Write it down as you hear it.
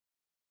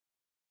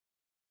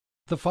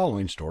The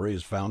following story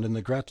is found in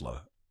the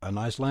Gretla, an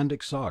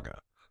Icelandic saga,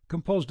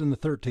 composed in the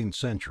 13th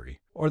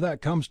century, or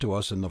that comes to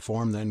us in the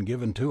form then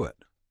given to it,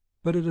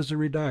 but it is a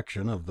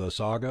redaction of the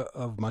saga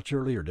of much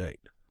earlier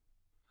date.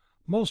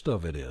 Most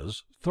of it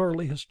is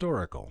thoroughly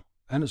historical,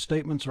 and its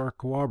statements are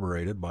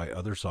corroborated by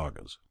other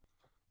sagas.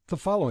 The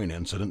following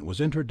incident was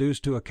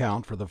introduced to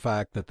account for the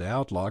fact that the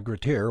outlaw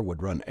Grettir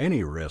would run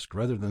any risk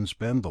rather than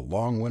spend the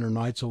long winter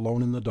nights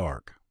alone in the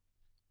dark.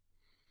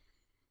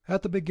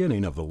 At the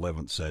beginning of the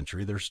 11th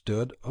century there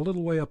stood, a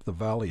little way up the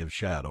Valley of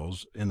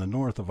Shadows, in the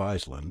north of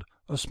Iceland,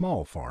 a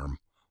small farm,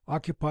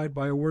 occupied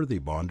by a worthy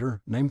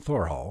bonder named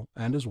Thorhall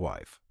and his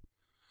wife.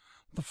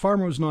 The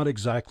farmer was not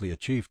exactly a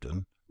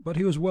chieftain, but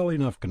he was well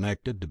enough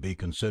connected to be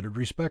considered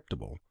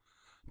respectable.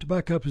 To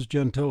back up his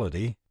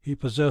gentility, he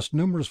possessed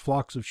numerous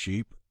flocks of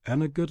sheep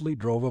and a goodly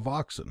drove of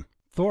oxen.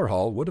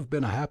 Thorhall would have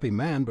been a happy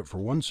man but for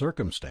one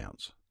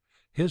circumstance.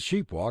 His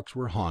sheepwalks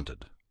were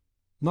haunted.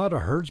 Not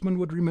a herdsman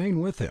would remain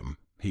with him.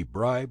 He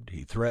bribed,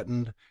 he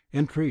threatened,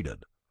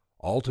 entreated,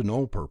 all to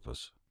no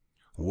purpose.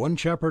 One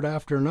shepherd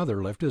after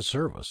another left his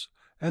service,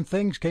 and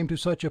things came to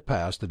such a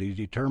pass that he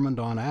determined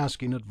on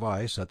asking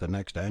advice at the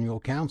next annual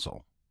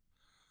council.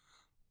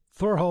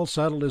 Thorhall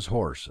saddled his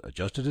horse,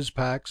 adjusted his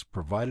packs,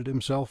 provided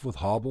himself with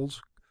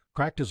hobbles,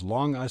 cracked his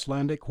long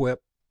Icelandic whip,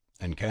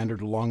 and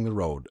cantered along the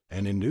road,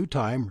 and in due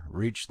time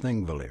reached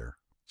Thingvellir.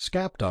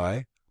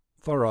 Skapti,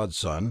 Thorod's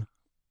son,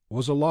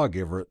 was a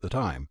lawgiver at the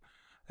time,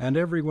 and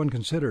everyone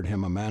considered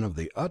him a man of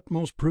the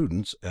utmost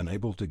prudence and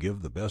able to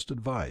give the best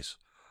advice.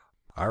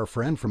 Our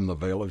friend from the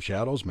Vale of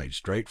Shadows made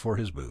straight for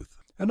his booth.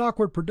 "An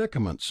awkward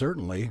predicament,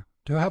 certainly,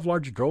 to have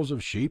large droves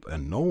of sheep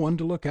and no one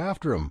to look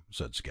after 'em,"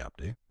 said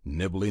Skapti,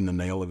 nibbling the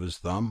nail of his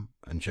thumb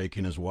and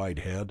shaking his wide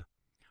head.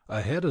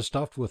 "A head is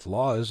stuffed with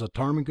law as a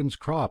ptarmigan's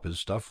crop is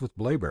stuffed with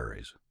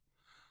blaeberries.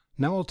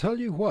 Now I'll tell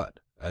you what,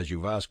 as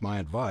you've asked my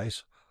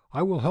advice,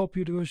 I will help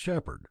you to a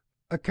shepherd,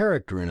 a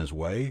character in his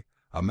way,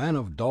 a man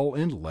of dull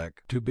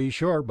intellect, to be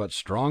sure, but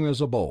strong as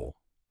a bull."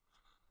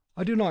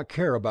 "I do not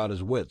care about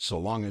his wits so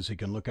long as he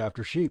can look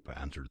after sheep,"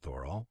 answered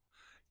Thorhall.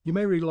 "You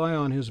may rely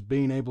on his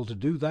being able to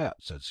do that,"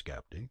 said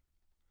Skapti.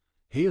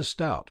 "He is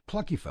stout,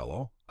 plucky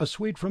fellow, a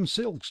Swede from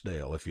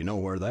Silksdale, if you know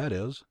where that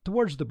is."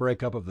 Towards the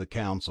break up of the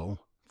council,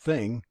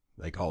 Thing,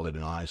 they called it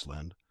in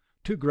Iceland,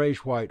 two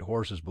greyish-white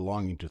horses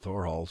belonging to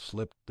Thorhall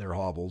slipped their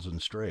hobbles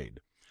and strayed,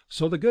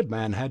 so the good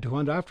man had to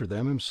hunt after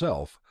them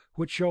himself,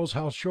 which shows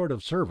how short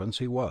of servants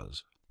he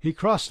was. He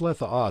crossed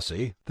Sletha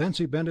Asi, thence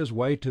he bent his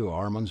way to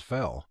Armann's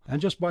Fell, and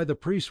just by the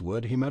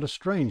Priestwood he met a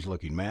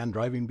strange-looking man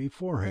driving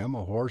before him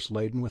a horse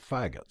laden with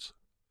faggots.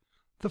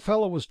 The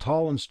fellow was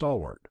tall and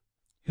stalwart.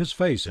 His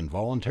face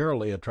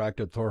involuntarily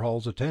attracted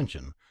Thorhall's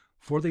attention,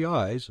 for the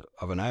eyes,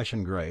 of an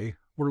ashen grey,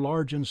 were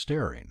large and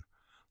staring.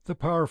 The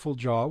powerful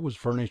jaw was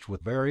furnished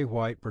with very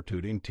white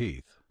protruding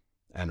teeth,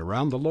 and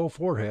around the low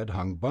forehead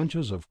hung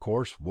bunches of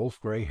coarse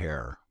wolf-grey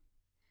hair.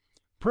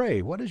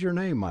 "Pray, what is your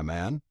name, my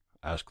man?"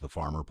 asked the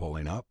farmer,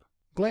 pulling up.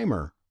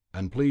 "Glamr,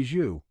 and please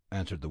you,"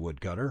 answered the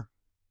woodcutter.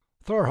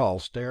 Thorhall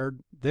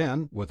stared,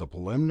 then, with a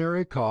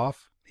preliminary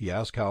cough, he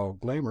asked how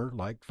Glamr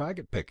liked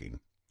faggot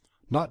picking.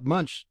 "Not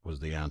much," was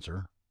the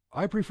answer.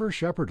 "I prefer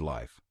shepherd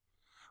life."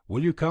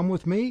 "Will you come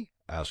with me?"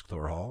 asked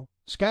Thorhall.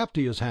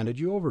 "Skapti has handed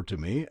you over to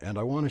me, and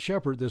I want a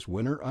shepherd this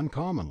winter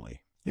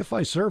uncommonly. If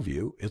I serve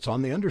you, it's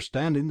on the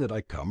understanding that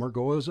I come or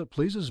go as it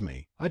pleases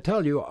me. I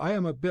tell you I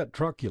am a bit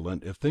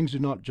truculent if things do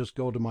not just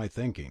go to my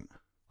thinking."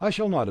 "I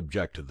shall not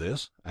object to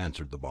this,"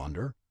 answered the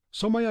bonder.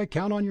 "So may I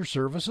count on your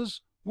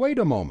services?" "Wait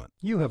a moment.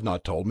 You have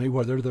not told me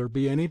whether there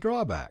be any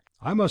drawback."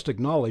 "I must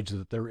acknowledge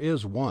that there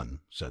is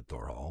one," said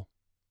Thorhall.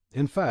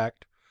 "In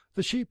fact,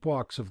 the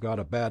sheepwalks have got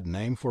a bad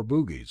name for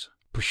bogies."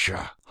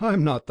 "Pshaw!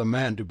 I'm not the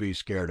man to be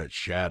scared at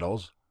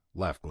shadows,"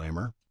 laughed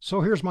Glamr. "So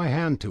here's my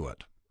hand to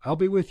it. I'll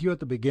be with you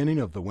at the beginning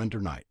of the winter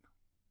night."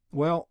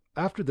 Well,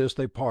 after this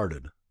they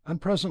parted,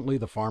 and presently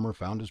the farmer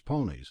found his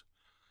ponies.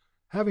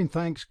 Having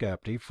thanked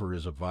Skapti for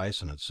his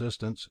advice and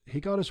assistance, he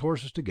got his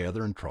horses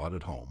together and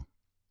trotted home.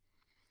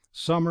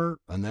 Summer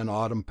and then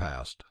autumn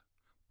passed,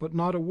 but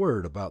not a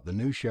word about the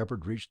new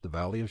shepherd reached the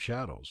Valley of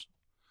Shadows.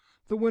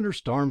 The winter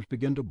storms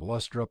began to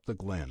bluster up the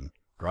glen,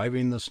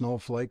 driving the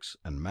snowflakes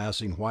and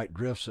massing white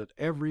drifts at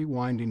every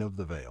winding of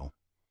the vale.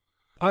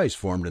 Ice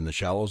formed in the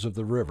shallows of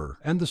the river,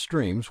 and the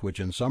streams, which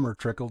in summer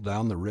trickled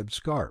down the ribbed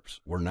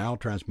scarps, were now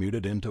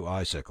transmuted into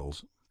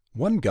icicles.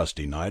 One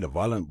gusty night a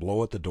violent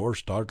blow at the door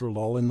startled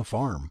all in the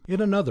farm.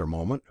 In another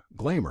moment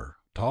Glamr,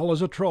 tall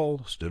as a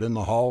troll, stood in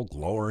the hall,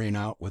 glowering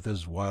out with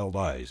his wild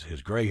eyes,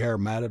 his grey hair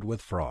matted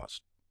with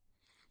frost,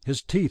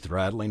 his teeth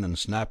rattling and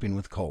snapping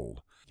with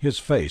cold, his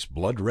face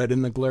blood red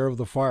in the glare of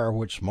the fire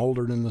which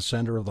smouldered in the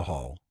centre of the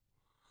hall.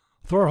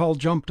 Thorhall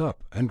jumped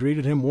up and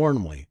greeted him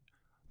warmly,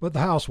 but the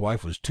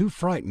housewife was too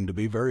frightened to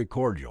be very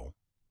cordial.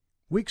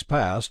 Weeks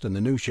passed, and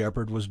the new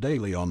shepherd was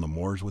daily on the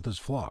moors with his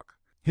flock.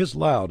 His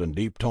loud and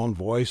deep-toned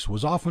voice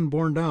was often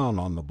borne down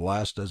on the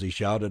blast as he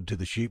shouted to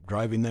the sheep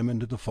driving them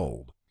into the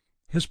fold.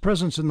 His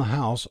presence in the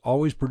house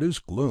always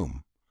produced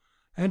gloom,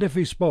 and if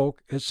he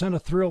spoke it sent a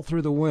thrill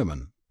through the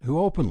women, who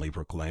openly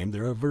proclaimed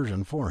their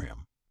aversion for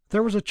him.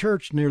 There was a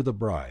church near the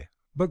brae,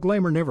 but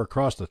Glamr never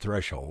crossed the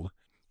threshold.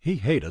 He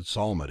hated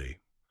psalmody.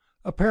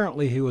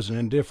 Apparently he was an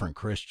indifferent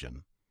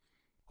Christian.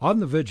 On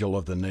the vigil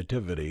of the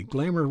Nativity,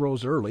 Glamr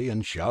rose early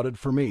and shouted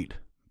for meat.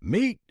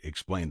 "Meat!"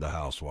 explained the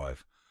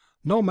housewife.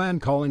 "No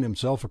man calling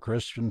himself a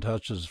Christian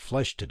touches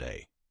flesh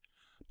today.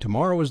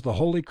 Tomorrow is the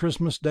holy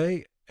Christmas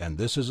day, and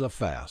this is a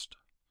fast."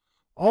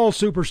 "All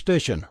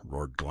superstition!"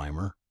 roared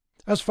Glamr.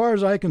 "As far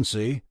as I can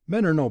see,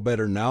 men are no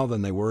better now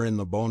than they were in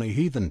the bony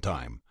heathen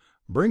time.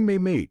 Bring me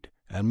meat,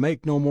 and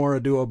make no more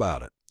ado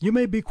about it." "You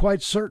may be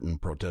quite certain,"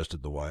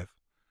 protested the wife,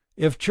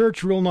 "if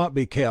church rule not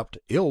be kept,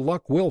 ill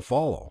luck will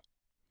follow."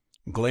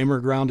 Glamr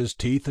ground his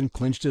teeth and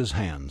clenched his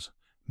hands.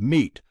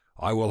 "Meat!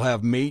 I will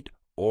have meat,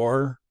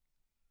 or—"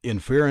 In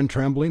fear and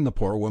trembling the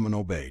poor woman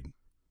obeyed.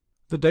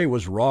 The day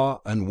was raw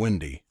and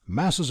windy.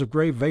 Masses of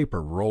grey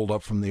vapour rolled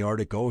up from the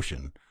Arctic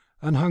Ocean,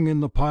 and hung in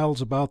the piles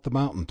about the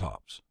mountain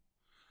tops.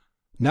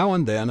 Now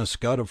and then a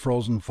scud of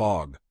frozen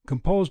fog,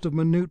 composed of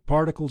minute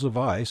particles of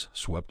ice,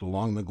 swept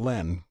along the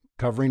glen,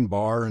 covering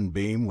bar and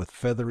beam with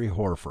feathery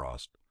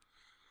hoarfrost.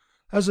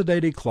 As the day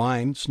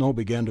declined, snow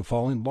began to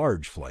fall in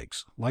large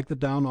flakes, like the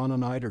down on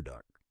an eider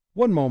duck.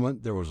 One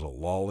moment there was a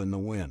lull in the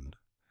wind,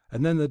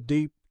 and then the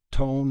deep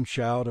toned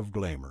shout of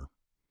Glamr.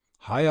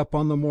 High up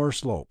on the moor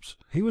slopes,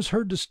 he was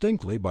heard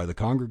distinctly by the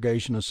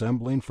congregation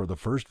assembling for the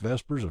first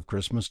vespers of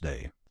Christmas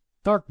Day.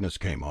 Darkness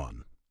came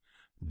on,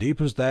 deep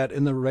as that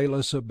in the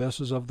rayless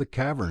abysses of the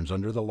caverns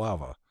under the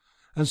lava,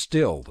 and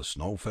still the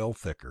snow fell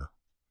thicker.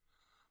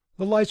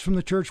 The lights from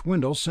the church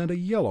windows sent a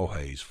yellow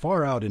haze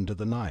far out into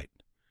the night,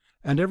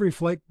 and every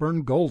flake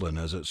burned golden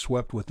as it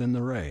swept within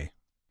the ray.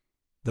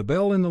 The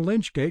bell in the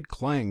lych gate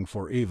clanged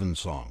for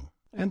evensong,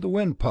 and the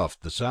wind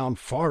puffed the sound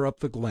far up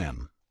the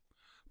glen.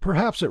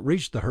 Perhaps it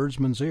reached the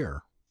herdsman's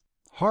ear.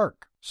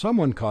 Hark!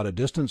 Someone caught a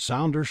distant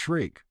sound or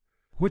shriek.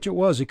 Which it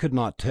was he could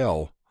not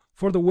tell,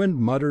 for the wind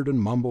muttered and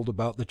mumbled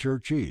about the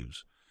church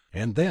eaves,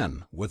 and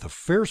then, with a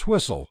fierce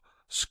whistle,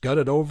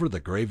 scudded over the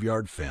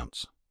graveyard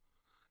fence.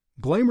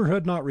 Glamr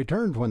had not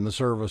returned when the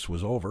service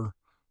was over.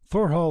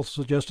 Thorhall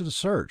suggested a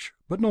search,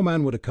 but no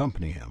man would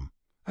accompany him,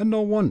 and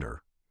no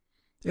wonder.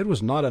 It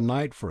was not a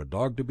night for a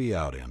dog to be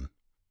out in.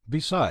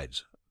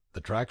 Besides,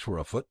 the tracks were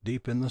a foot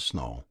deep in the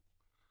snow.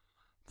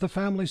 The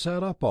family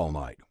sat up all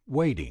night,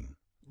 waiting,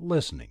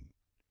 listening,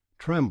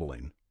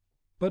 trembling,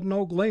 but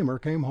no Glamr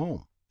came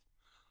home.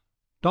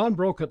 Dawn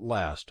broke at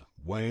last,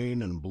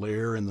 wan and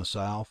blear in the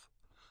south.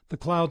 The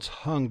clouds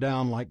hung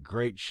down like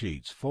great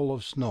sheets full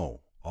of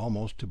snow,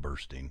 almost to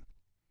bursting.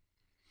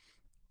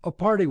 A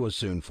party was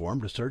soon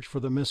formed to search for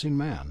the missing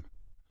man.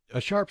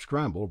 A sharp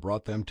scramble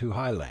brought them to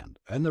high land,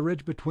 and the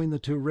ridge between the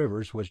two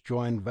rivers which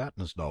joined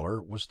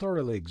Vatnsdalr was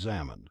thoroughly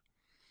examined.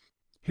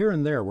 Here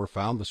and there were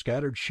found the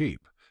scattered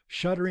sheep,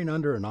 shuddering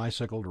under an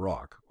icicled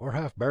rock, or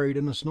half buried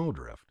in a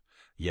snowdrift,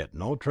 yet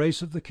no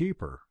trace of the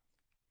keeper.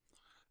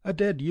 A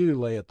dead ewe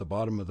lay at the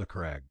bottom of the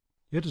crag.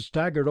 It had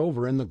staggered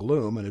over in the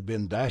gloom and had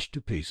been dashed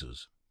to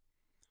pieces.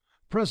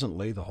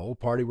 Presently the whole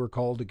party were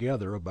called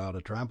together about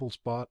a trampled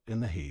spot in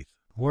the heath,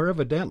 where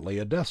evidently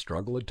a death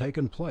struggle had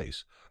taken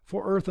place,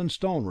 for earth and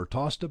stone were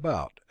tossed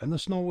about, and the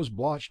snow was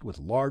blotched with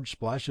large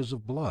splashes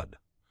of blood.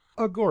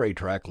 A gory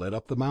track led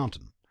up the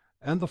mountain,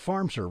 and the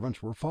farm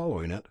servants were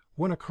following it,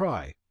 when a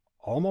cry,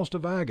 almost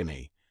of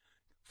agony,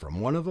 from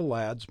one of the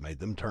lads made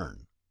them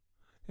turn.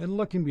 In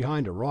looking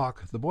behind a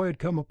rock, the boy had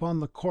come upon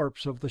the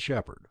corpse of the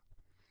shepherd.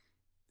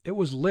 It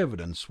was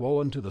livid and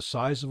swollen to the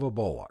size of a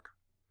bullock.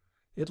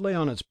 It lay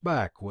on its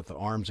back with the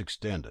arms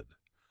extended.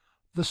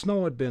 The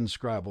snow had been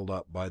scrabbled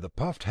up by the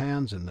puffed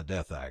hands in the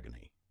death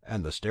agony,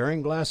 and the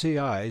staring glassy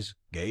eyes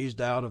gazed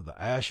out of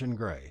the ashen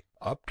grey,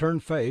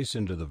 upturned face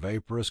into the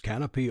vaporous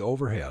canopy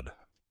overhead.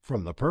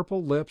 From the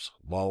purple lips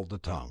lolled the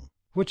tongue,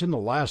 which in the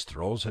last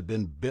throes had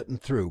been bitten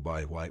through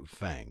by white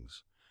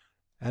fangs,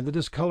 and the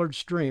discoloured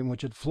stream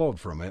which had flowed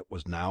from it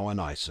was now an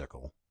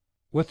icicle.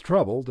 With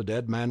trouble the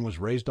dead man was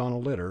raised on a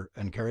litter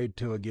and carried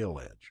to a gill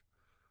edge,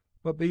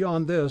 but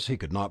beyond this he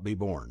could not be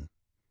borne.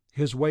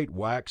 His weight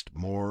waxed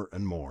more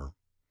and more.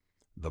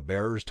 The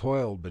bearers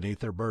toiled beneath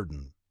their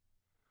burden.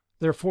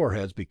 Their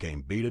foreheads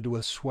became beaded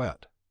with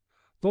sweat.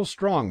 Though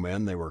strong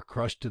men, they were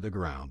crushed to the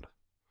ground.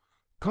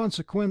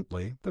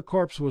 Consequently, the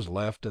corpse was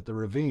left at the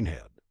ravine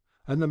head,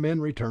 and the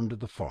men returned to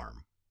the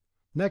farm.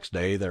 Next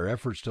day their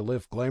efforts to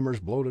lift Glamr's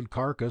bloated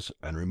carcass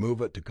and remove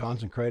it to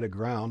consecrated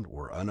ground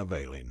were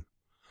unavailing.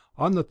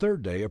 On the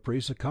third day a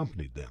priest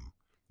accompanied them,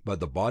 but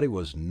the body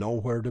was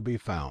nowhere to be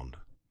found.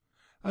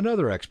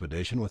 Another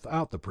expedition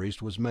without the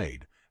priest was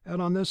made,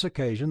 and on this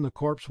occasion the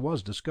corpse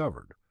was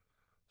discovered.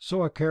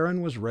 So a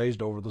cairn was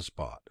raised over the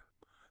spot.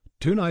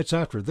 2 nights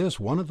after this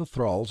one of the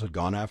thralls had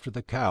gone after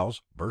the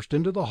cows, burst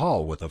into the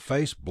hall with a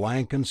face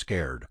blank and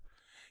scared.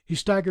 He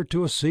staggered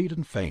to a seat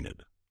and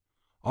fainted.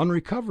 On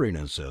recovering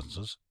his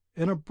senses,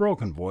 in a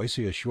broken voice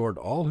he assured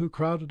all who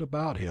crowded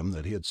about him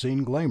that he had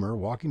seen Glamr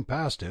walking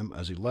past him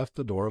as he left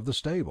the door of the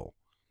stable.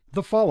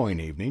 The following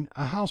evening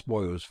a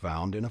houseboy was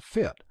found in a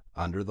fit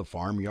under the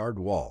farmyard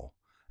wall,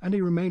 and he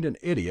remained an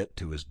idiot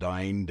to his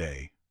dying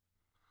day.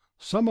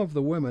 Some of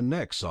the women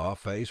next saw a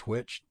face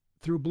which,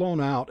 though blown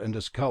out and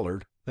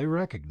discoloured, they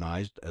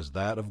recognised as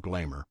that of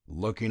Glamr,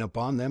 looking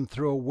upon them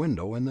through a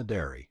window in the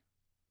dairy.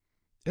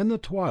 In the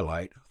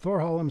twilight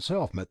Thorhall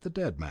himself met the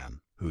dead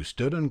man, who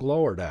stood and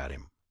glowered at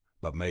him,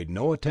 but made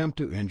no attempt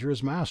to injure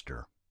his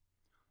master.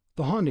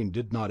 The haunting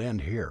did not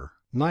end here.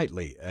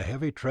 Nightly a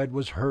heavy tread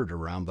was heard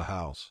around the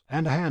house,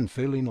 and a hand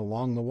feeling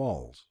along the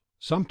walls,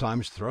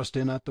 sometimes thrust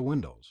in at the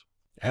windows,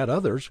 at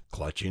others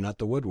clutching at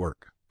the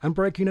woodwork, and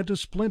breaking it to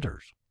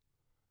splinters.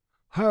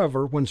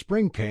 However, when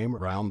spring came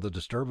round the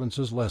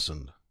disturbances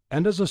lessened,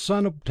 and as the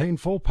sun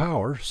obtained full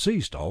power,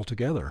 ceased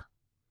altogether.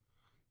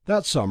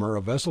 That summer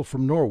a vessel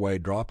from Norway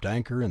dropped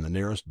anchor in the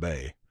nearest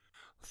bay.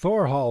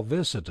 Thorhall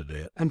visited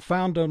it, and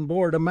found on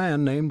board a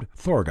man named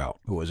Thorgout,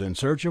 who was in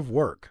search of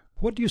work.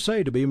 "What do you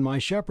say to be my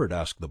shepherd?"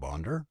 asked the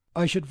bonder.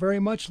 "I should very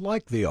much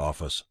like the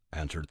office,"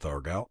 answered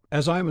Thorgout,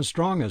 "as I am as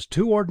strong as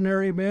 2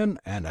 ordinary men,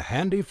 and a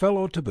handy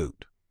fellow to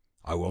boot.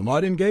 I will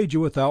not engage you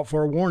without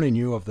forewarning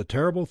you of the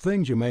terrible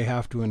things you may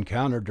have to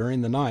encounter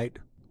during the night."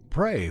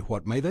 "Pray,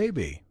 what may they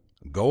be?"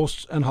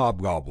 "Ghosts and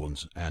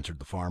hobgoblins," answered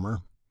the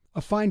farmer.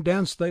 "A fine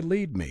dance they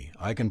lead me,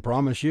 I can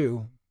promise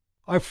you."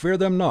 "I fear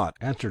them not,"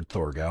 answered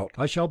Thorgout.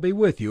 "I shall be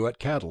with you at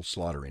cattle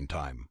slaughtering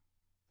time."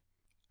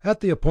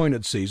 At the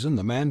appointed season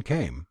the man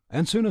came,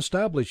 and soon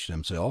established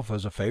himself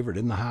as a favourite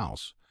in the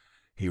house.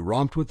 He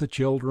romped with the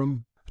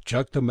children,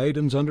 chucked the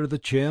maidens under the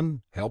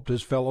chin, helped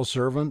his fellow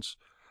servants,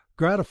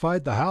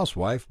 gratified the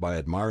housewife by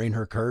admiring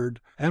her curd,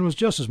 and was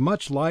just as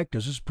much liked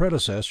as his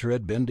predecessor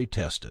had been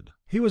detested.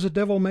 He was a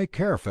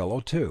devil-may-care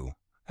fellow too,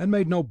 and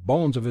made no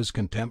bones of his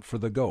contempt for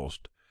the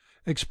ghost,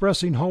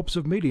 expressing hopes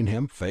of meeting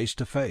him face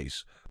to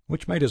face,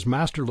 which made his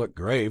master look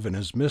grave and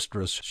his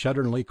mistress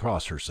shudderingly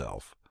cross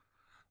herself.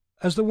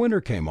 As the winter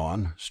came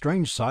on,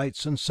 strange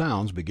sights and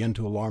sounds began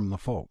to alarm the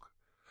folk,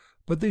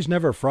 but these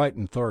never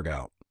frightened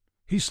Thorgout.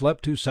 He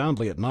slept too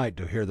soundly at night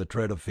to hear the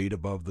tread of feet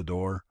above the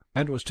door,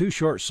 and was too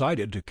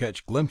short-sighted to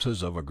catch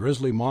glimpses of a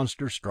grisly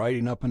monster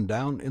striding up and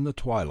down in the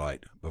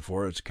twilight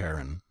before its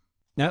cairn.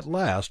 At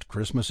last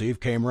Christmas Eve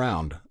came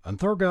round, and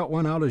Thorgout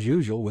went out as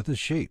usual with his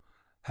sheep.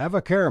 "Have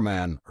a care,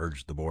 man,"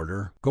 urged the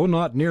boarder. "Go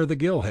not near the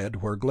gillhead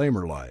where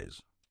Glamr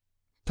lies."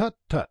 "Tut,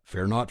 tut,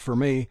 fear not for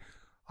me.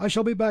 I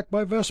shall be back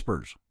by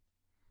vespers."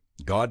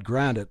 "God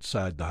grant it,"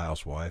 sighed the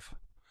housewife.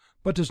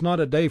 "But 'tis not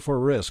a day for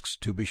risks,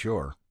 to be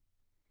sure."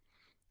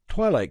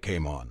 Twilight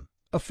came on.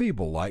 A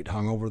feeble light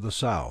hung over the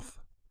south,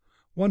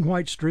 one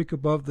white streak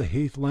above the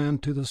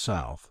heathland to the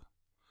south.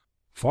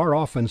 Far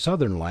off in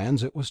southern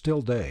lands it was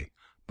still day,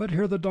 but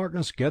here the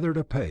darkness gathered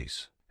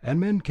apace, and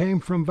men came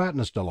from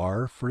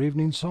Vatnsdalr for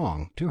evening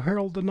song, to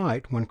herald the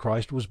night when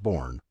Christ was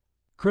born.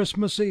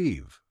 Christmas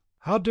Eve!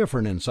 How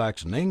different in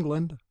Saxon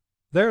England!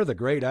 There the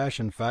great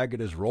ashen faggot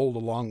is rolled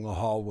along the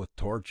hall with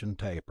torch and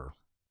taper.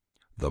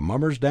 The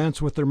mummers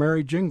dance with their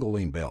merry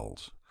jingling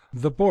bells.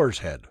 The boar's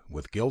head,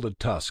 with gilded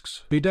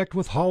tusks, bedecked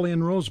with holly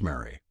and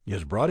rosemary,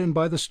 is brought in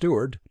by the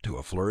steward to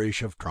a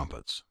flourish of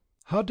trumpets.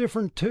 How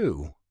different,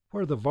 too,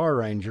 where the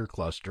Varanger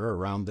cluster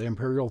around the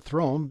imperial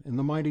throne in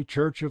the mighty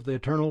church of the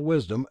Eternal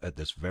Wisdom at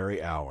this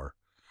very hour.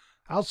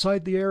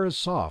 Outside the air is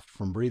soft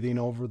from breathing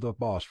over the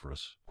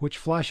Bosphorus, which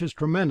flashes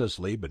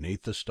tremendously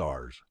beneath the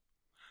stars.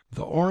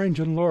 The orange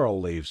and laurel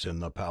leaves in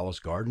the palace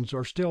gardens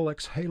are still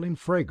exhaling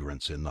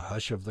fragrance in the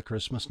hush of the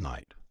Christmas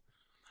night.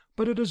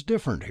 But it is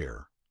different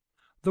here.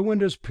 The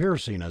wind is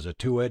piercing as a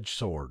two-edged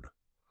sword.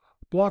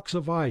 Blocks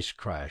of ice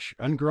crash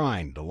and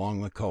grind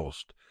along the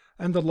coast,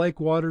 and the lake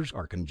waters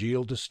are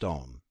congealed to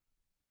stone.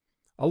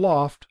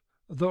 Aloft,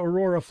 the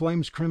aurora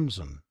flames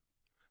crimson,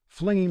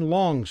 flinging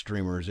long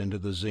streamers into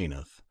the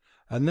zenith,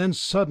 and then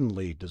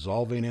suddenly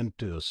dissolving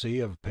into a sea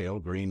of pale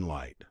green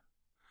light.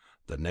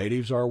 The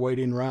natives are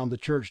waiting round the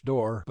church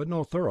door, but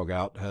no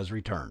Thorgout has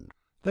returned.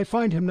 They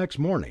find him next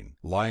morning,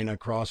 lying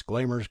across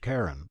Glamr's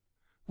cairn,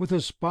 with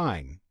his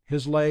spine,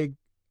 his leg,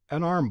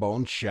 and arm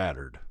bones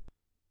shattered.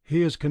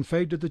 He is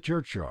conveyed to the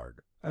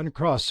churchyard, and a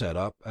cross set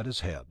up at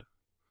his head.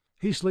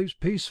 He sleeps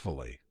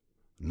peacefully.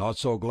 Not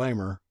so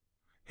Glamr.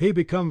 He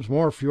becomes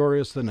more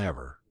furious than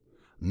ever.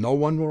 No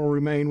one will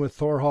remain with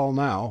Thorhall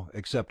now,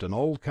 except an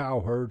old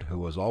cowherd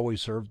who has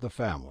always served the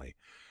family,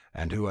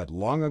 and who had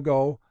long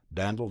ago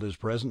dandled his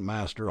present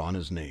master on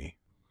his knee.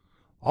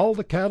 "All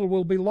the cattle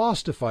will be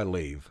lost if I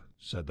leave,"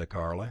 said the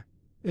carle.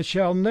 "It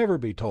shall never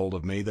be told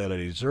of me that I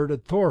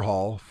deserted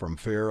Thorhall from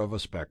fear of a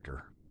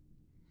spectre."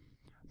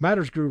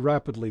 Matters grew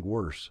rapidly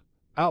worse.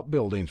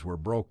 Outbuildings were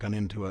broken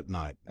into at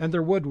night, and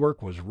their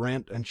woodwork was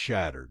rent and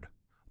shattered.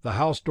 The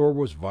house door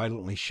was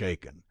violently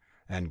shaken,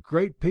 and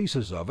great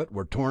pieces of it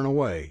were torn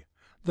away.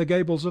 The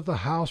gables of the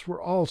house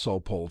were also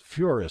pulled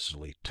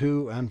furiously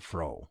to and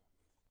fro.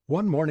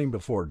 One morning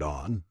before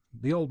dawn,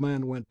 the old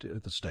man went to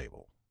the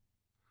stable.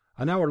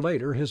 An hour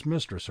later his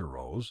mistress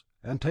arose,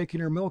 and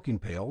taking her milking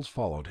pails,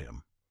 followed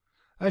him.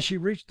 As she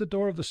reached the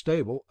door of the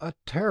stable, a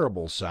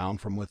terrible sound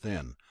from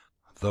within,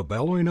 the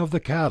bellowing of the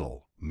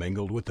cattle,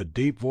 mingled with the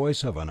deep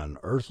voice of an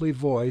unearthly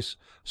voice,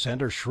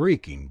 sent her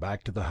shrieking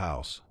back to the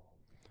house.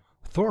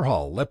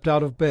 Thorhall leapt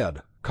out of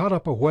bed, caught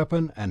up a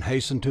weapon, and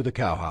hastened to the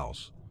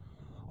cowhouse.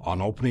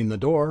 On opening the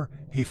door,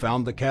 he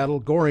found the cattle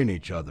goring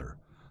each other.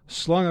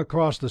 Slung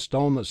across the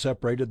stone that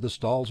separated the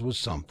stalls was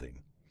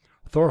something.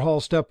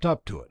 Thorhall stepped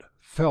up to it,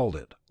 felt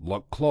it,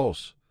 looked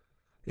close.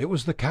 It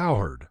was the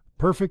cowherd,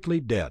 perfectly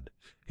dead,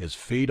 his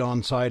feet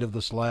on side of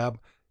the slab,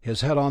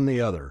 his head on the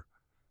other,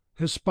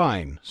 his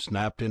spine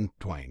snapped in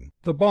twain.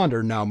 The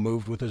bonder now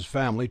moved with his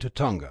family to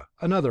Tunga,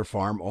 another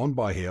farm owned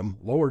by him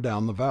lower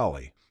down the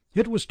valley.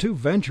 It was too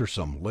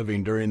venturesome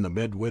living during the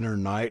midwinter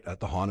night at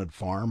the haunted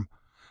farm,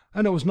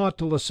 and it was not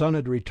till the sun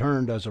had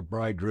returned as a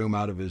bridegroom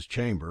out of his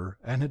chamber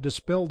and had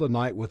dispelled the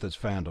night with its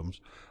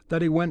phantoms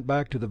that he went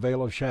back to the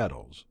Vale of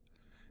Shadows.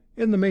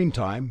 In the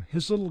meantime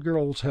his little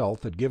girl's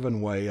health had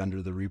given way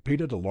under the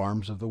repeated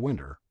alarms of the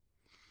winter.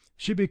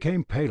 She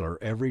became paler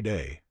every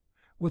day.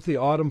 With the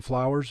autumn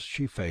flowers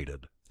she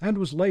faded, and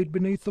was laid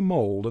beneath the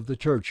mould of the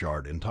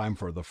churchyard in time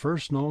for the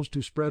first snows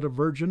to spread a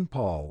virgin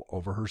pall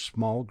over her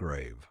small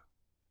grave.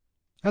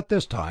 At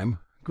this time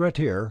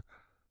Grettir,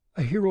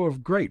 a hero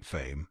of great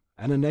fame,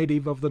 and a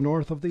native of the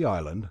north of the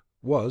island,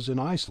 was in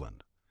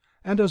Iceland,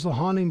 and as the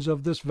hauntings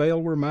of this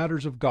vale were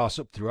matters of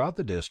gossip throughout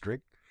the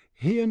district,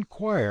 he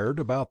inquired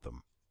about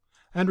them,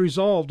 and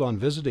resolved on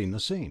visiting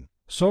the scene.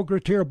 So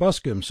Grettir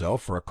busked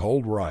himself for a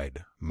cold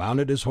ride,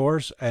 mounted his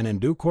horse, and in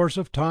due course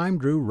of time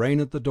drew rein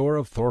at the door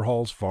of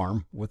Thorhall's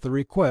farm, with the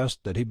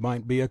request that he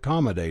might be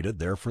accommodated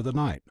there for the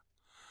night.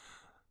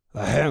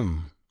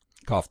 "Ahem,"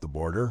 coughed the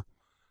boarder.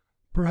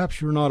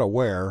 "Perhaps you are not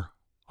aware.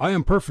 I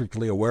am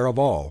perfectly aware of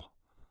all.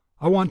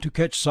 I want to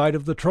catch sight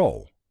of the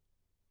troll."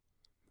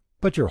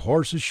 "But your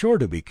horse is sure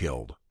to be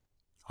killed."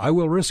 "I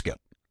will risk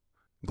it.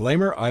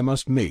 Glamr I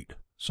must meet,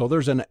 so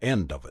there's an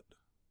end of it."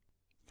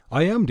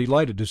 "I am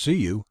delighted to see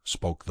you,"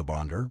 spoke the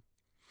bonder.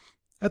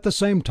 "At the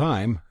same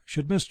time,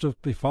 should mischief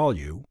befall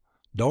you,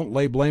 don't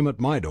lay blame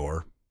at my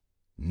door."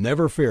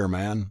 "Never fear,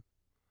 man."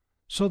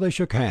 So they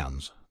shook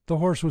hands. The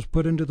horse was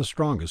put into the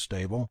strongest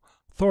stable.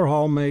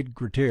 Thorhall made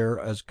Grettir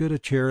as good a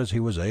cheer as he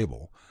was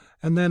able,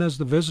 and then, as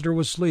the visitor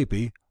was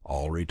sleepy,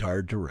 all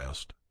retired to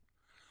rest.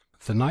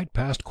 The night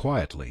passed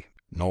quietly.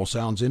 No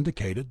sounds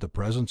indicated the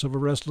presence of a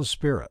restless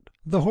spirit.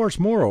 The horse,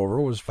 moreover,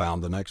 was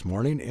found the next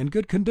morning in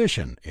good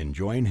condition,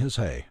 enjoying his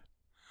hay.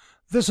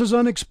 "This is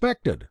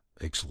unexpected,"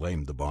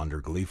 exclaimed the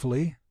bonder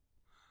gleefully.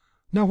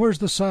 "Now where's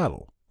the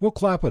saddle? We'll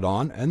clap it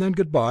on, and then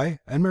good-bye,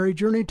 and merry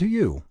journey to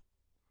you."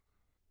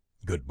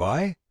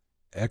 "Good-bye?"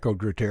 echoed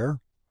Grettir.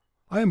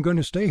 "I am going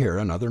to stay here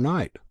another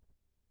night."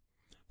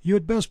 "You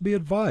had best be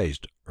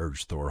advised,"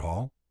 urged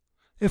Thorhall.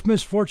 "If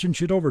misfortune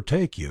should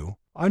overtake you,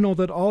 I know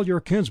that all your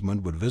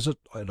kinsmen would visit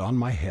it on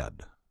my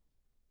head."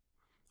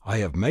 "I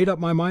have made up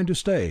my mind to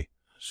stay,"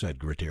 said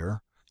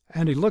Grettir,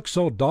 and he looked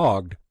so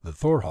dogged that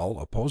Thorhall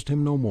opposed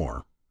him no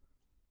more.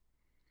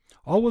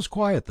 All was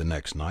quiet the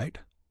next night.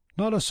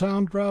 Not a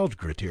sound roused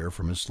Grettir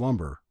from his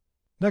slumber.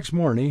 Next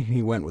morning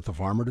he went with the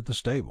farmer to the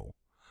stable.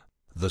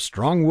 The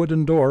strong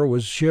wooden door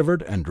was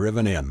shivered and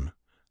driven in.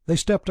 They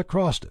stepped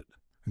across it.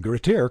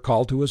 Grettir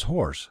called to his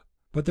horse,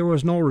 but there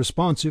was no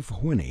responsive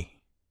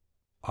whinny.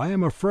 "I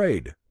am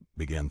afraid,"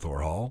 began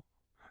Thorhall.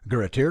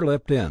 Grettir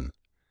leapt in.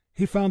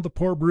 He found the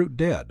poor brute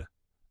dead,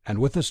 and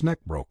with its neck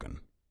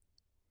broken.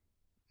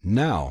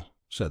 "Now,"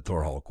 said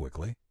Thorhall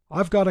quickly,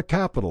 "I've got a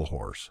capital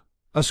horse,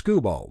 a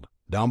skewbald,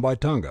 down by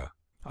Tunga.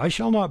 I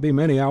shall not be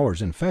many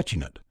hours in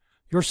fetching it.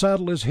 Your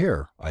saddle is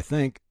here, I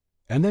think,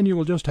 and then you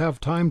will just have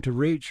time to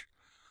reach—"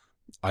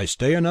 "I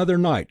stay another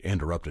night,"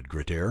 interrupted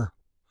Grettir.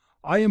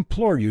 "I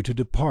implore you to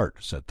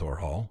depart," said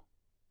Thorhall.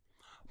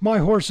 "My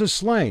horse is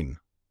slain."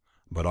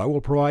 "But I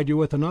will provide you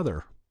with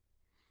another."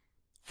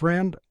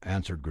 "Friend,"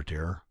 answered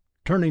Grettir,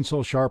 turning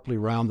so sharply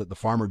round that the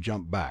farmer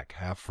jumped back,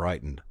 half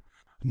frightened,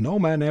 "no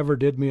man ever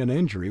did me an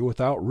injury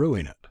without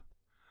ruing it.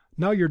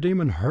 Now your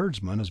demon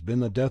herdsman has been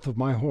the death of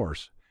my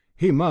horse.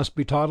 He must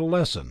be taught a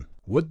lesson."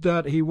 "Would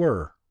that he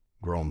were,"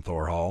 groaned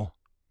Thorhall.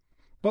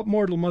 "But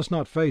mortal must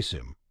not face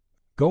him.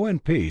 Go in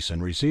peace,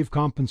 and receive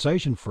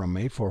compensation from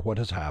me for what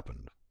has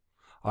happened.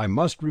 I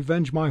must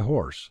revenge my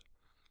horse.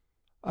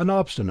 An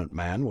obstinate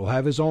man will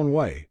have his own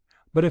way,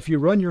 but if you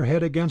run your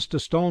head against a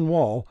stone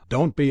wall,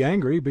 don't be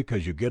angry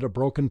because you get a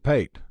broken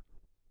pate."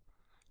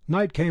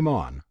 Night came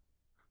on.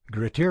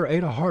 Grettir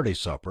ate a hearty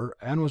supper,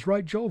 and was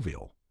right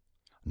jovial.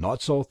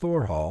 Not so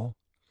Thorhall,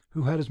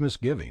 who had his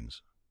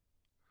misgivings.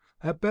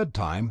 At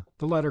bedtime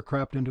the latter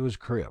crept into his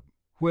crib,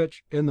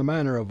 which, in the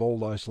manner of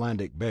old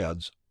Icelandic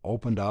beds,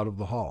 opened out of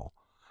the hall,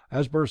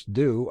 as berths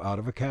do out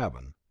of a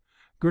cabin.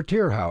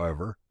 Grettir,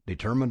 however,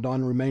 determined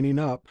on remaining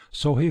up,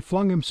 so he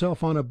flung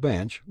himself on a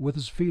bench, with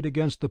his feet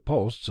against the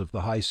posts of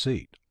the high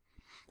seat,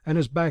 and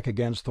his back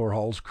against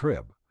Thorhall's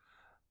crib.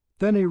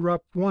 Then he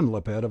wrapped one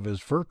lappet of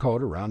his fur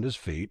coat around his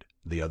feet,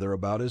 the other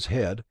about his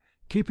head,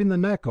 keeping the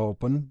neck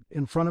open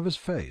in front of his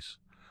face,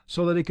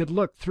 so that he could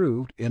look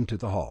through into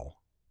the hall.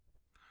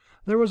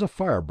 There was a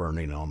fire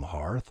burning on the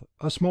hearth,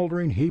 a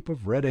smouldering heap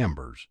of red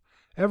embers.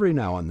 Every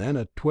now and then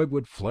a twig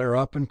would flare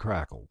up and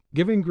crackle,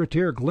 giving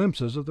Grettir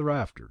glimpses of the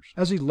rafters,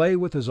 as he lay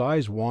with his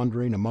eyes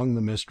wandering among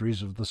the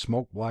mysteries of the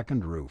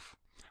smoke-blackened roof.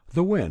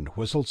 The wind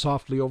whistled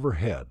softly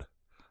overhead.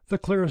 The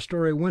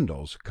clerestory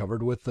windows,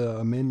 covered with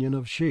a minion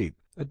of sheep,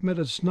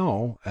 admitted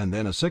snow, and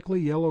then a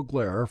sickly yellow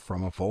glare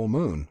from a full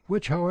moon,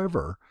 which,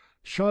 however,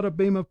 shot a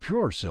beam of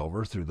pure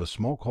silver through the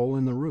smoke hole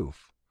in the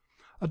roof.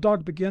 A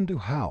dog began to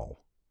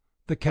howl.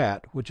 The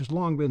cat, which had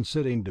long been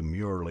sitting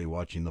demurely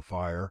watching the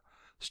fire,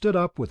 stood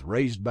up with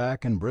raised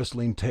back and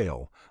bristling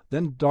tail,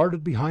 then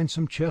darted behind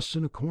some chests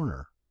in a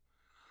corner.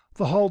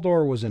 The hall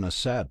door was in a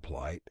sad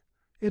plight.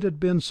 It had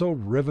been so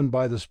riven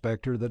by the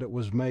spectre that it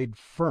was made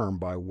firm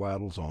by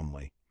wattles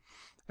only,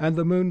 and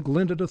the moon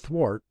glinted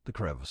athwart the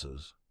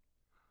crevices.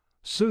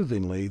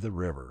 Soothingly the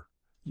river,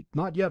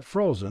 not yet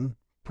frozen,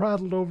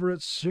 prattled over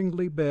its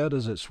shingly bed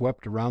as it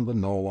swept around the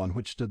knoll on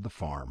which stood the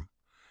farm.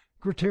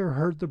 Grettir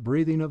heard the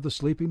breathing of the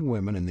sleeping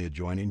women in the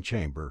adjoining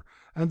chamber,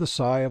 and the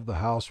sigh of the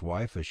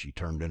housewife as she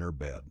turned in her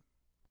bed.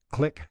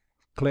 Click,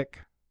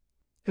 click.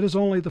 It is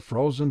only the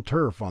frozen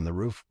turf on the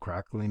roof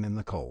crackling in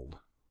the cold.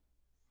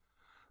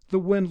 The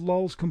wind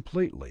lulls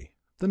completely.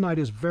 The night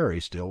is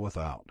very still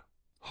without.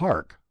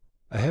 Hark!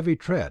 A heavy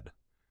tread,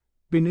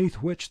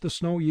 beneath which the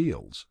snow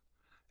yields.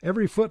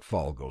 Every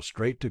footfall goes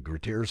straight to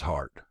Grettir's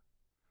heart.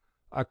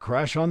 A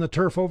crash on the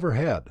turf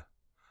overhead.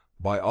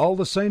 By all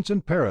the saints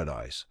in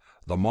paradise,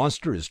 the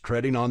monster is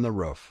treading on the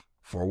roof.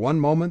 For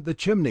one moment the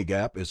chimney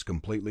gap is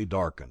completely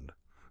darkened.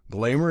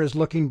 Glamr is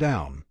looking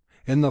down.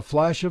 In the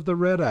flash of the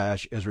red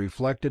ash is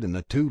reflected in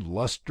the two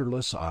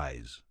lustreless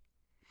eyes.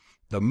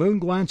 The moon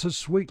glances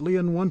sweetly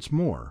in once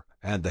more,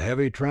 and the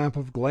heavy tramp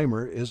of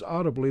Glamr is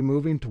audibly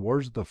moving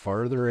towards the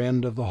farther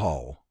end of the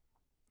hall.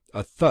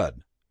 A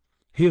thud.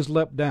 He has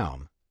leapt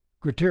down.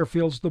 Grettir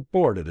feels the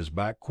board at his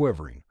back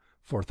quivering,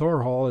 for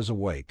Thorhall is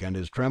awake and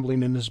is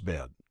trembling in his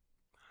bed.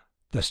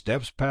 The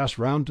steps pass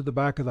round to the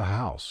back of the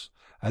house,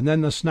 and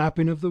then the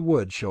snapping of the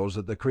wood shows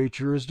that the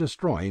creature is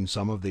destroying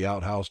some of the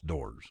outhouse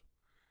doors.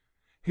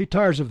 He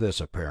tires of this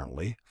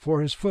apparently,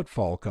 for his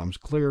footfall comes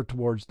clear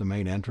towards the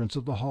main entrance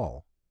of the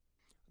hall.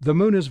 The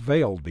moon is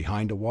veiled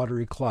behind a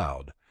watery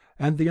cloud,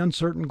 and the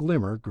uncertain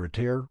glimmer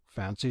Grettir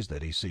fancies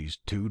that he sees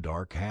two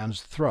dark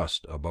hands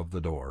thrust above the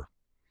door.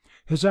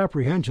 His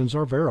apprehensions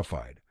are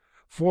verified,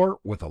 for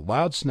with a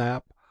loud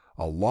snap,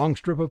 a long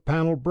strip of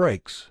panel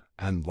breaks,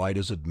 and light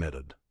is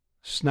admitted.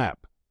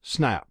 Snap,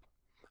 snap.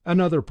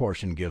 Another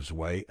portion gives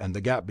way, and the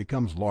gap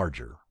becomes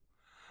larger.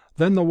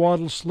 Then the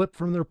wattles slip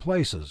from their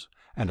places,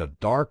 and a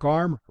dark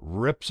arm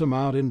rips them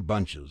out in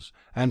bunches,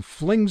 and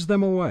flings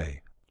them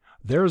away.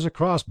 There is a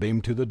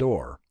crossbeam to the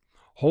door,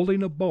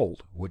 holding a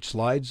bolt which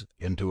slides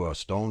into a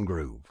stone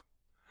groove.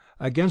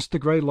 Against the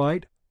grey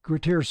light,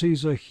 Grettir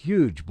sees a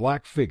huge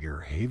black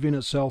figure heaving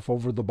itself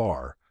over the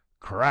bar.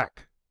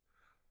 Crack!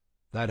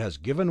 That has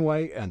given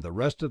way, and the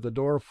rest of the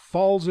door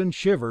falls in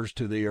shivers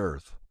to the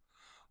earth.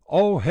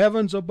 "Oh,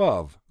 heavens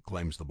above!"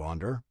 exclaims the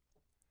bonder.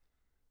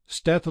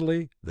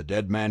 Stealthily the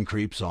dead man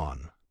creeps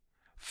on,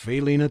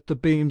 feeling at the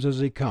beams as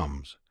he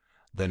comes.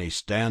 Then he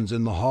stands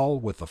in the hall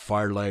with the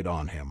firelight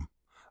on him.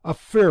 A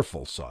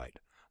fearful sight.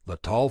 The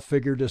tall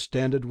figure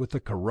distended with the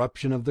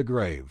corruption of the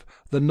grave,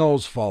 the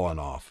nose fallen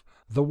off,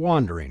 the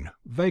wandering,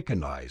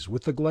 vacant eyes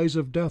with the glaze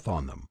of death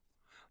on them,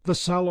 the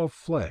sallow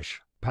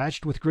flesh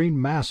patched with green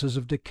masses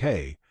of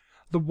decay.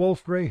 The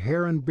wolf-grey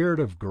hair and beard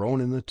have grown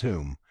in the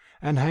tomb,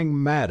 and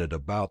hang matted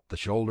about the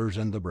shoulders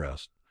and the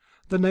breast.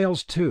 The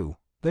nails, too,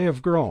 they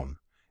have grown.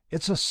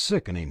 It's a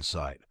sickening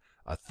sight,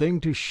 a thing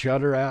to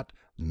shudder at,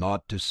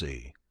 not to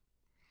see.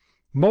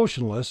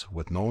 Motionless,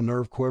 with no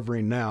nerve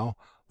quivering now,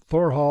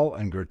 Thorhall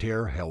and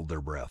Grettir held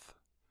their breath.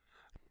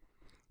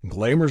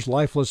 Glamr's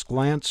lifeless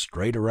glance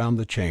strayed around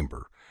the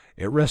chamber.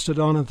 It rested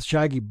on a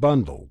shaggy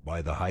bundle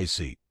by the high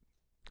seat.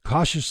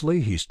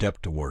 Cautiously he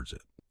stepped towards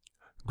it.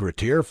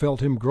 Grettir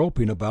felt him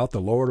groping about the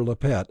lower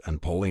lappet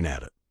and pulling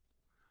at it.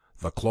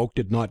 The cloak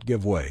did not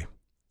give way.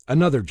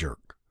 Another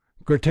jerk.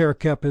 Grettir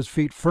kept his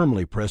feet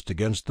firmly pressed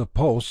against the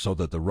post so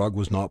that the rug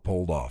was not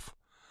pulled off.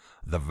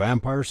 The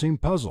vampire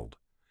seemed puzzled.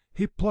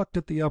 He plucked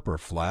at the upper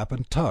flap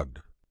and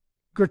tugged.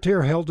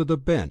 Grettir held to the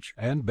bench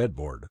and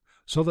bedboard,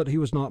 so that he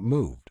was not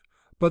moved,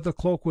 but the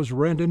cloak was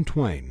rent in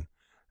twain,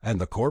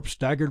 and the corpse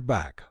staggered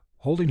back,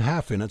 holding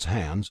half in its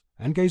hands,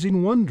 and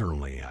gazing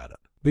wonderingly at it.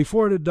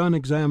 Before it had done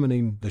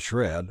examining the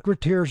shred,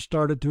 Grettir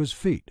started to his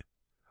feet,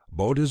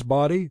 bowed his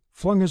body,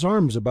 flung his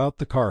arms about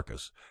the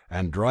carcass,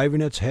 and driving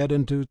its head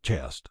into the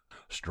chest,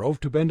 strove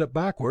to bend it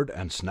backward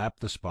and snap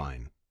the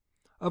spine.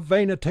 A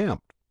vain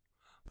attempt.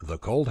 The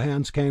cold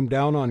hands came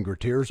down on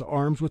Grettir's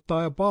arms with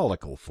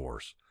diabolical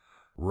force,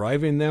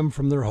 riving them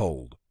from their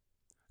hold.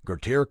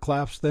 Grettir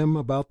clasped them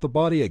about the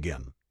body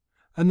again,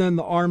 and then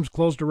the arms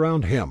closed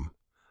around him,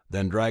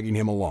 then dragging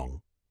him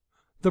along.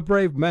 The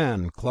brave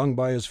man clung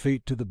by his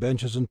feet to the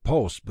benches and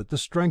posts, but the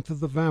strength of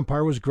the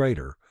vampire was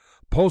greater.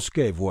 Posts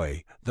gave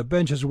way, the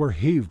benches were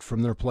heaved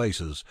from their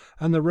places,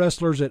 and the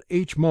wrestlers at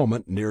each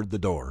moment neared the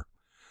door.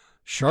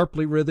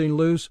 Sharply writhing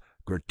loose,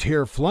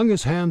 Grettir flung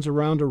his hands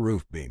around a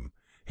roof beam.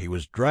 He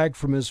was dragged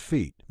from his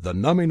feet. The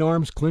numbing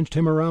arms clinched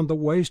him around the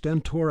waist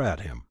and tore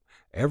at him.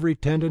 Every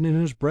tendon in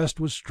his breast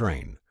was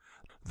strained.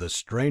 The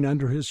strain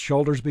under his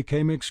shoulders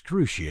became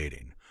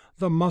excruciating.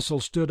 The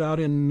muscles stood out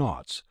in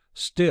knots.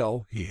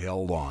 Still he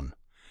held on.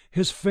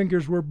 His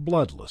fingers were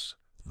bloodless.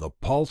 The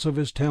pulse of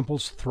his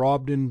temples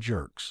throbbed in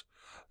jerks.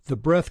 The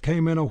breath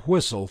came in a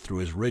whistle through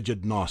his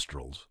rigid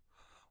nostrils.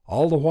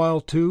 All the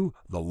while, too,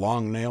 the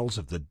long nails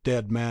of the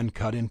dead man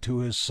cut into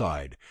his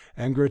side,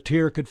 and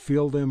Grettir could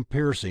feel them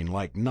piercing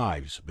like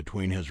knives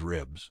between his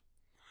ribs.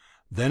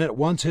 Then at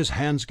once his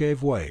hands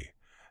gave way,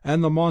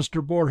 and the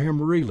monster bore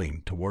him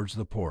reeling towards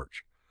the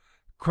porch,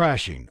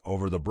 crashing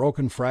over the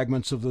broken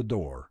fragments of the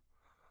door.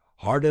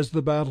 Hard as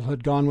the battle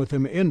had gone with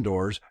him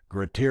indoors,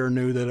 Grettir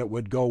knew that it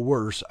would go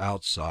worse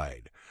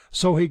outside,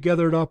 so he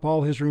gathered up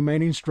all his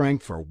remaining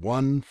strength for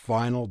one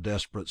final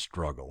desperate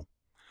struggle.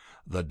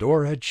 The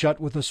door had shut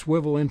with a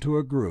swivel into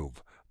a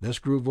groove. This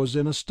groove was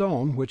in a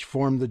stone which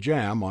formed the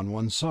jamb on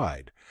one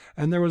side,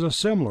 and there was a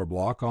similar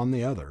block on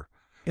the other,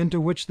 into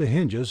which the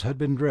hinges had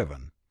been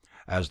driven.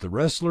 As the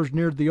wrestlers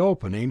neared the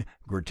opening,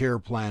 Grettir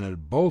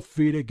planted both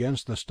feet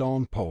against the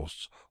stone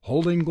posts,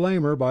 holding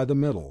Glamr by the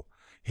middle.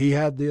 He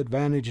had the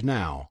advantage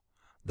now.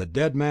 The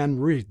dead man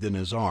writhed in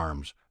his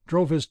arms,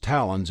 drove his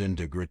talons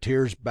into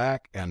Grettir's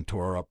back, and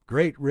tore up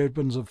great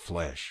ribbons of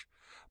flesh.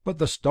 But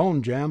the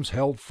stone jambs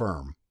held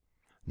firm.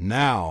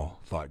 Now,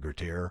 thought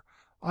Grettir,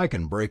 I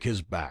can break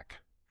his back.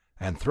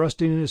 And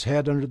thrusting his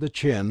head under the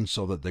chin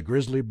so that the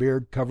grizzly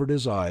beard covered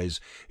his eyes,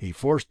 he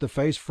forced the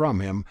face from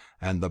him,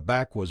 and the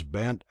back was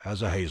bent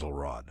as a hazel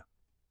rod.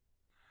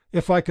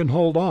 If I can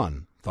hold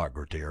on, thought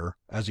Grettir,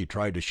 as he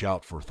tried to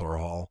shout for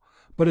Thorhall,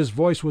 but his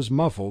voice was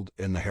muffled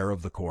in the hair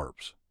of the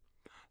corpse.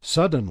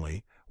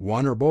 Suddenly,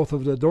 one or both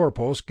of the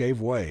doorposts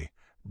gave way.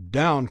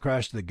 Down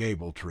crashed the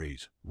gable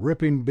trees,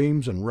 ripping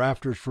beams and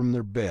rafters from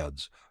their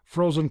beds.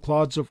 Frozen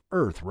clods of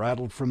earth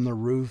rattled from the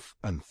roof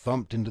and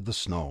thumped into the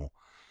snow.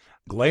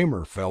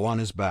 Glamr fell on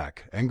his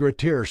back, and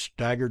Grettir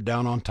staggered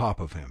down on top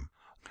of him.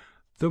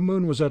 The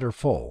moon was at her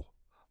full.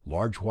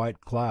 Large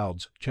white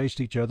clouds chased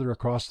each other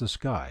across the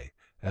sky.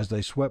 As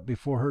they swept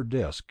before her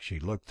disk, she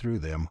looked through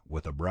them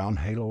with a brown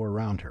halo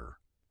around her.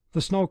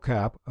 The snow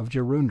cap of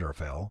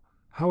Jorundarfell,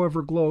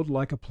 however, glowed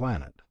like a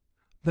planet.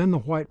 Then the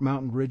white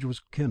mountain ridge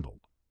was kindled.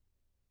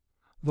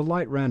 The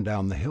light ran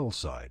down the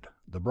hillside.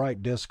 The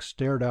bright disk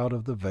stared out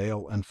of the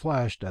veil and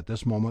flashed at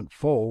this moment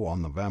full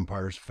on the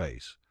vampire's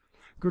face.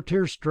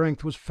 Grettir's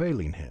strength was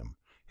failing him.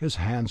 His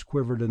hands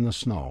quivered in the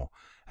snow,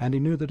 and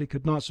he knew that he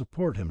could not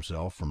support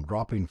himself from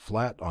dropping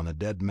flat on the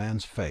dead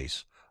man's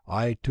face,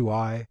 eye to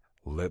eye,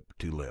 lip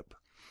to lip.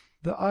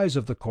 The eyes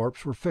of the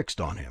corpse were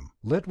fixed on him,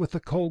 lit with the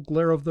cold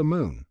glare of the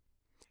moon.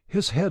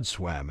 His head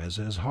swam as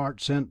his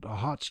heart sent a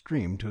hot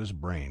stream to his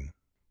brain.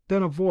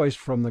 Then a voice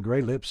from the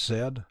grey lips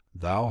said,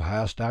 "Thou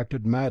hast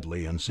acted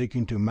madly in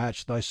seeking to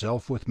match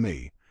thyself with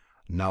me.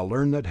 Now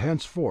learn that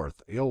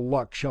henceforth ill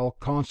luck shall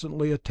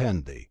constantly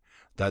attend thee,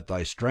 that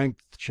thy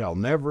strength shall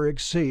never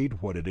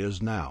exceed what it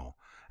is now,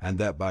 and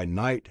that by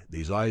night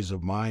these eyes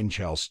of mine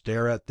shall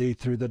stare at thee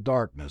through the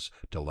darkness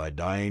till thy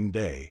dying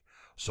day,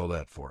 so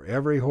that for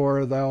every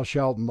horror thou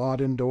shalt not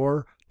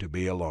endure to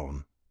be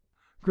alone."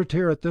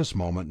 Grettir at this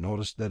moment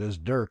noticed that his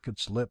dirk had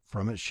slipped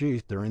from its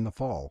sheath during the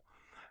fall,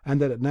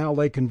 and that it now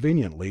lay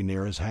conveniently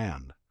near his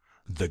hand.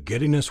 The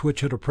giddiness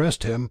which had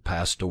oppressed him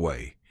passed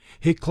away.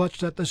 He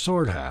clutched at the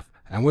sword haft,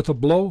 and with a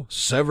blow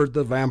severed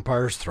the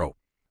vampire's throat.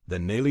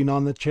 Then kneeling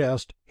on the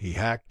chest, he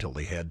hacked till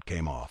the head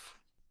came off.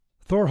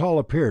 Thorhall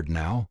appeared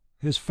now,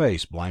 his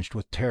face blanched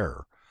with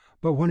terror,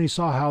 but when he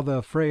saw how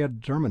the fray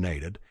had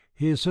terminated,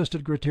 he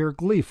assisted Grettir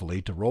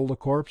gleefully to roll the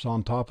corpse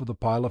on top of the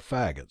pile of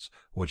faggots,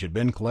 which had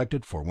been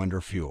collected for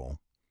winter fuel.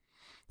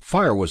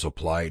 Fire was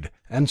applied,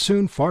 and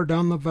soon far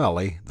down the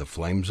valley the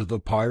flames of the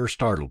pyre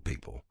startled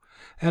people,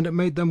 and it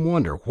made them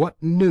wonder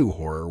what new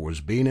horror was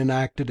being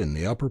enacted in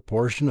the upper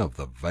portion of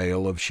the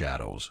Vale of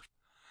Shadows.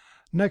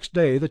 Next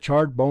day the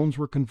charred bones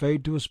were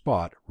conveyed to a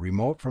spot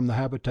remote from the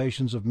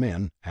habitations of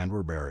men, and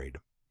were buried.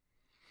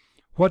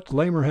 What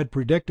Glamr had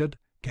predicted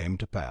came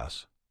to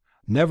pass.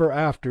 Never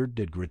after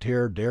did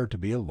Grettir dare to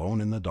be alone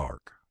in the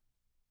dark.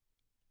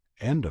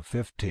 End of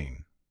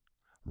 15.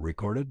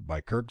 Recorded by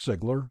Kirk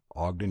Ziegler,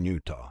 Ogden,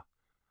 Utah.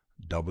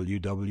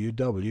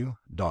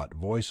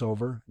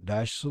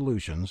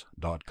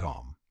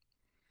 www.voiceover-solutions.com